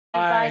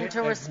I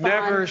have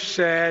never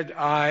said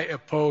I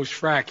oppose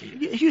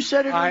fracking. You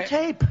said it on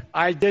tape.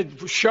 I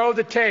did. Show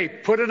the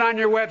tape. Put it on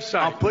your website.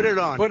 I'll put it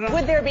on.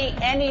 Would there be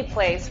any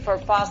place for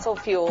fossil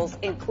fuels,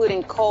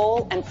 including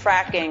coal and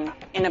fracking,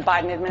 in a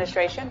Biden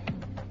administration?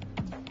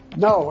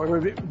 No,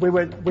 we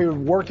would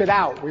work it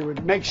out. We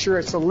would make sure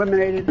it's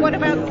eliminated. What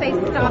about, say,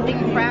 stopping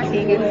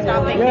fracking and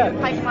stopping new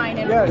pipeline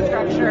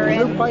infrastructure?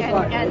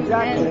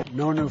 Exactly.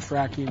 No new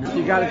fracking.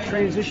 You got to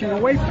transition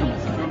away from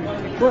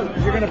it. Look,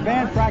 you're going to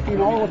ban fracking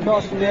all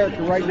across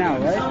America right now,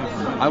 right?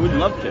 I would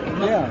love to.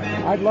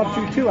 Yeah, I'd love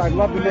to too. I'd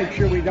love to make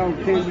sure we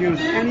can't use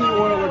any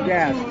oil or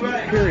gas,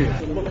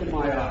 period. Look in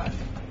my eyes.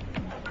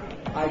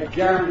 I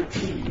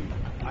guarantee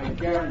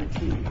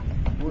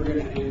we're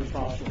going to end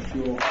fossil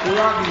fuel. We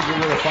are going to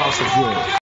get rid of fossil fuel.